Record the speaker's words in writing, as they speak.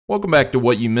Welcome back to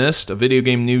What You Missed, a video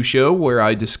game news show where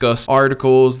I discuss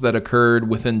articles that occurred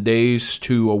within days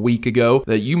to a week ago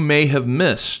that you may have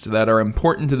missed that are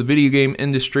important to the video game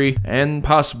industry and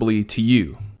possibly to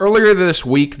you. Earlier this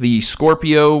week, the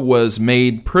Scorpio was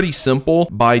made pretty simple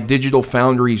by Digital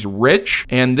Foundry's Rich,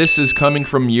 and this is coming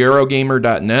from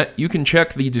Eurogamer.net. You can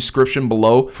check the description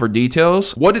below for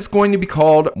details. What it's going to be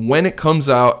called, when it comes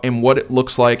out, and what it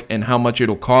looks like, and how much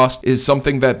it'll cost is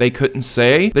something that they couldn't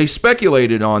say. They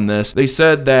speculated on this. They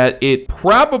said that it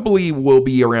probably will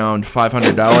be around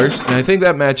 $500, and I think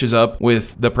that matches up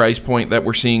with the price point that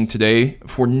we're seeing today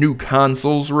for new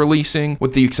consoles releasing,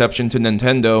 with the exception to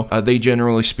Nintendo. They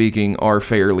generally speaking are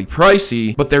fairly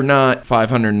pricey, but they're not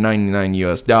 $599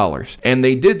 US. And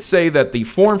they did say that the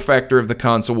form factor of the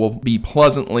console will be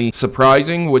pleasantly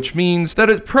surprising, which means that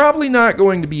it's probably not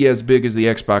going to be as big as the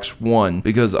Xbox One,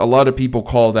 because a lot of people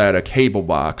call that a cable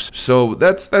box. So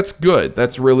that's good.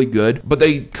 That's really good. But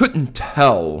they couldn't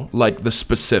tell like the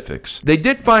specifics. They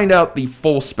did find out the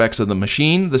full specs of the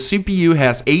machine. The CPU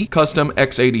has 8 custom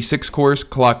x86 cores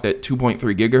clocked at 2.3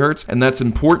 gigahertz, and that's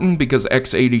important because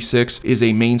x86 is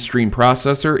a mainstream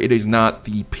processor. It is not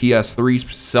the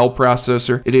PS3's cell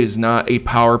processor. It is not a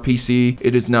power PC.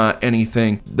 It is not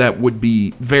anything that would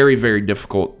be very, very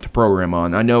difficult to program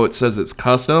on. I know it says it's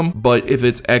custom, but if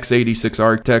it's x86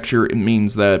 architecture, it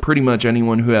means that pretty much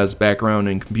anyone who has background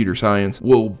in computer science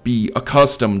will be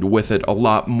accustomed with it a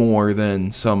lot more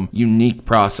than some unique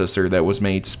processor that was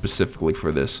made specifically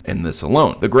for this and this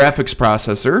alone. The graphics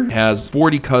processor has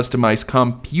 40 customized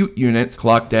compute units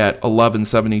clocked at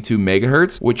 1172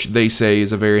 megahertz, which they say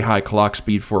is a very high clock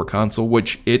speed for a console,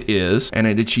 which it is, and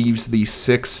it achieves the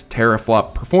 6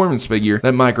 teraflop performance figure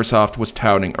that Microsoft was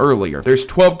touting earlier. There's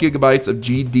 12 gigabytes of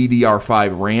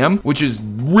GDDR5 RAM, which is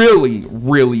really,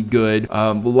 really good.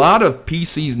 A lot of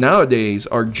PCs nowadays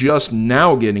are just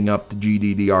now getting up to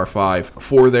GDDR5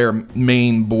 for their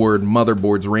main board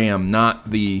motherboard's RAM,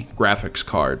 not the graphics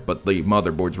card, but the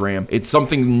motherboard's RAM. It's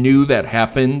something new that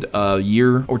happened a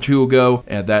year or two ago,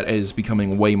 and that is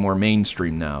becoming way more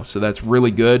mainstream now, so that's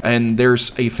really good. And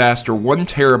there's a faster 1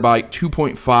 terabyte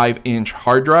 2.5 inch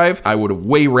hard drive. I would have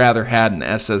way rather had an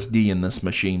SSD in this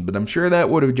machine, but I'm sure that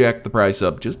would have jacked the price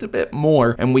up just a bit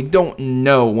more, and we don't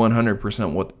know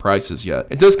 100% what the price is yet.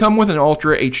 It does come with an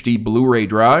Ultra HD Blu-ray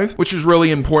drive, which is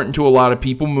really important to a lot of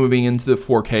people moving into the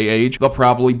 4K age. They'll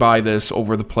probably buy this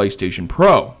over the PlayStation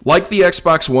Pro. Like the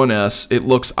Xbox One S, it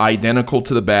looks identical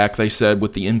to the back, they said,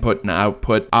 with the input and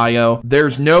output I/O.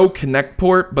 There's no Connect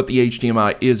port, but the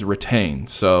HDMI is retained,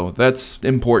 so that's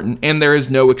important. And there is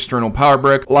no external power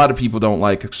brick. A lot of people don't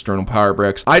like external power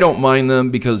bricks. I don't mind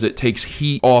them because it takes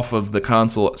heat off of the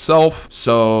console itself,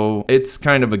 so it's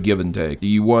kind of a give and take. Do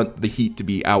you want the heat to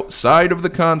be outside of the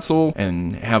console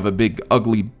and have a big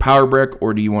ugly power brick,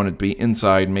 or do you want it to be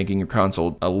inside, making your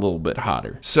console a little bit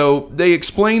hotter? So they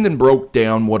explained and broke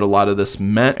down what a lot of this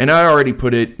meant, and I already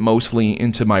put it mostly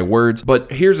into my words,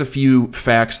 but here's a few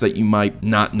facts that you might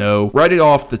not know. Right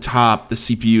off the top, the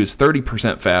CPU is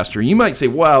 30% faster. You might say,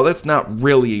 wow, that's not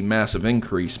really a massive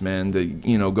increase, man, to,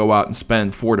 go out and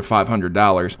spend $400 to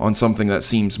 $500 on something that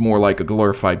seems more like a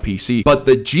glorified PC. But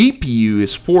the GPU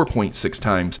is 4.6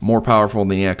 times more powerful than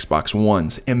the Xbox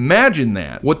One's. Imagine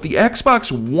that. What the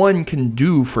Xbox One can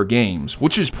do for games,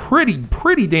 which is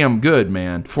pretty damn good,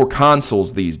 man, for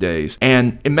consoles these days.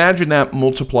 And imagine that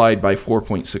multiplied by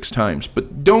 4.6 times.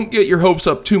 But don't get your hopes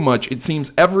up too much. It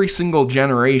seems every single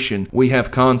generation we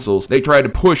have consoles, they try to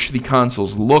push the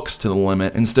console's looks to the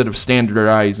limit instead of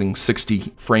standardizing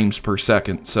 60 frames per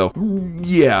second. So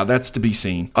yeah, that's to be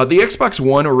seen. The Xbox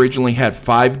One originally had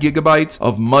 5 gigabytes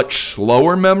of much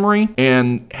slower memory,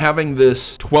 and having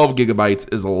this 12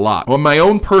 gigabytes is a lot. On my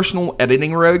own personal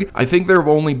editing rig, I think there have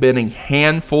only been a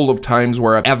handful of times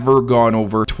where I've ever gone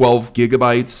over 12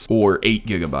 gigabytes or 8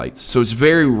 gigabytes. So it's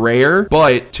very rare,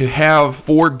 but to have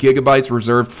 4 gigabytes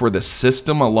reserved for the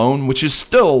system alone, which is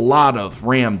still a lot of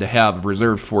RAM to have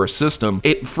reserved for a system,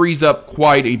 it frees up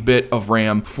quite a bit of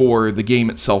RAM for the game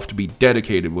itself to be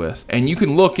dedicated with. And you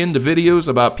can look into videos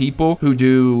about people who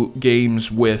do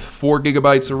games with 4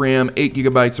 gigabytes of RAM, 8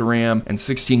 gigabytes of RAM, and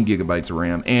 16 gigabytes of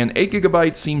RAM. And 8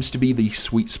 gigabytes seems to be the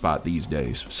sweet spot these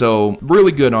days. So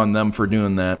really good on them for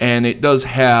doing that. And it does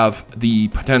have the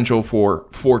potential for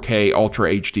 4K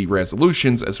Ultra HD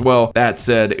resolutions as well. That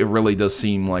said, it really does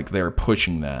seem like they're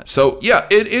pushing that. So yeah,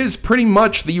 it is pretty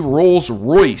much the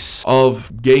Rolls-Royce price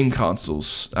of game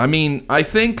consoles. I mean, I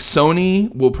think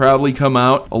Sony will probably come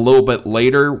out a little bit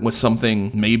later with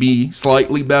something maybe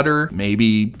slightly better,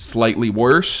 maybe slightly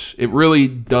worse. It really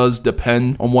does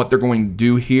depend on what they're going to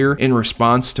do here in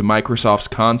response to Microsoft's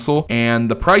console and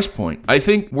the price point. I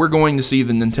think we're going to see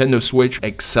the Nintendo Switch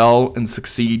excel and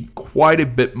succeed quite a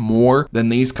bit more than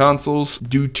these consoles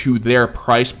due to their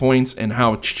price points and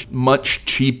how much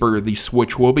cheaper the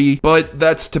Switch will be, but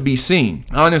that's to be seen.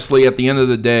 Honestly, at the end of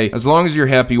the day, as long as you're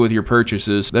happy with your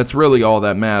purchases, that's really all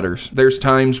that matters. There's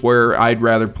times where I'd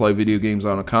rather play video games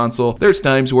on a console. There's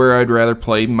times where I'd rather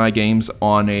play my games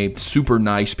on a super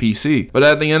nice PC. But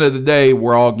at the end of the day,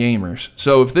 we're all gamers.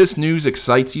 So if this news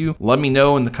excites you, let me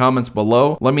know in the comments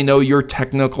below. Let me know your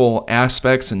technical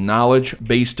aspects and knowledge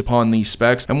based upon these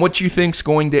specs and what you think's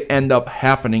going to end up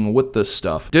happening with this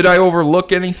stuff. Did I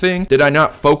overlook anything? Did I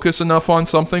not focus enough on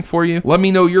something for you? Let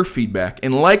me know your feedback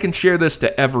and like and share this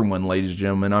to everyone, ladies and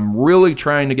gentlemen. I'm really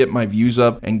trying to get my views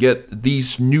up and get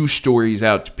these news stories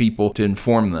out to people to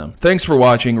inform them. Thanks for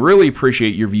watching. Really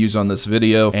appreciate your views on this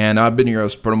video, and I've been your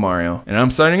host, Protomario, and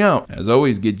I'm signing out. As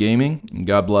always, good gaming and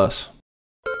God bless.